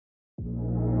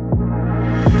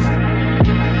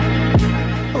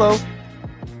Hello,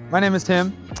 my name is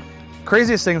Tim.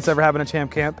 Craziest thing that's ever happened at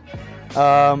Champ Camp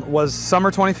was summer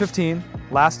 2015,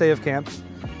 last day of camp.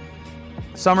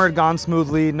 Summer had gone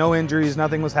smoothly, no injuries,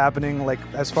 nothing was happening like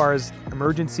as far as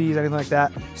emergencies, anything like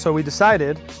that. So we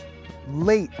decided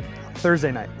late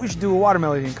Thursday night, we should do a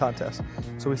watermelon eating contest.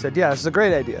 So we said, yeah, this is a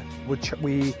great idea.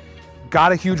 We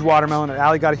got a huge watermelon, or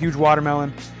Allie got a huge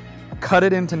watermelon, cut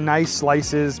it into nice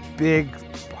slices, big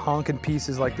honking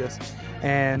pieces like this.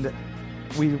 And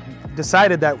we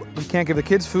decided that we can't give the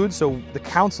kids food, so the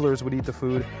counselors would eat the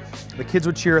food. The kids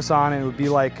would cheer us on, and it would be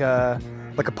like a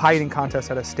pie eating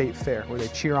contest at a state fair where they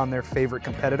cheer on their favorite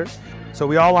competitor. So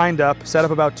we all lined up, set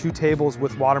up about 2 tables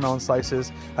with watermelon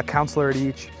slices, a counselor at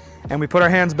each, and we put our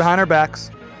hands behind our backs.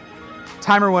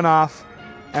 Timer went off,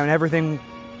 and everything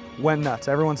went nuts.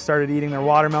 Everyone started eating their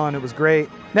watermelon. It was great.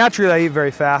 Naturally, I eat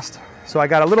very fast, so I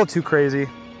got a little too crazy.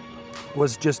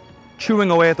 Was just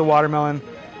chewing away at the watermelon,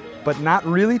 but not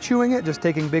really chewing it, just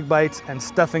taking big bites and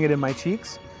stuffing it in my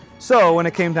cheeks. So when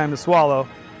it came time to swallow,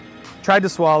 tried to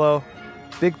swallow,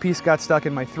 big piece got stuck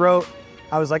in my throat.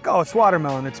 I was like, oh, it's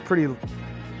watermelon. It's pretty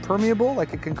permeable,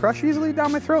 like it can crush easily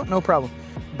down my throat, no problem.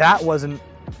 That wasn't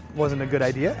a good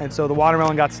idea. And so the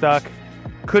watermelon got stuck,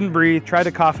 couldn't breathe, tried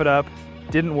to cough it up,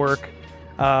 didn't work.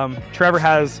 Trevor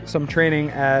has some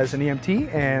training as an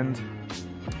EMT and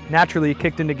naturally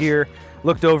kicked into gear,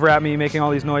 looked over at me making all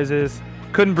these noises,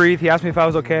 couldn't breathe. He asked me if I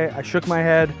was okay. I shook my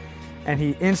head and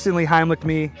he instantly Heimlicked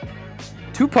me.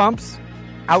 2 pumps,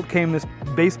 out came this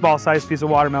baseball-sized piece of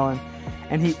watermelon.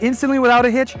 And he instantly, without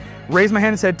a hitch, raised my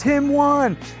hand and said, "Tim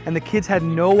won!" And the kids had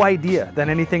no idea that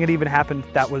anything had even happened.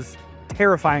 That was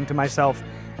terrifying to myself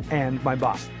and my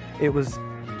boss. It was,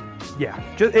 yeah,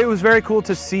 it was very cool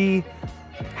to see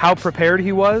how prepared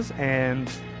he was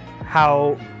and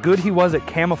how good he was at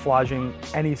camouflaging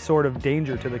any sort of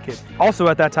danger to the kids. Also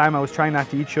at that time, I was trying not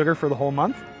to eat sugar for the whole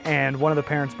month, and one of the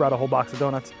parents brought a whole box of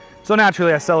donuts. So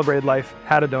naturally, I celebrated life,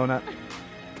 had a donut.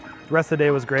 The rest of the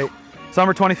day was great.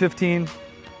 Summer 2015,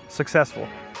 successful.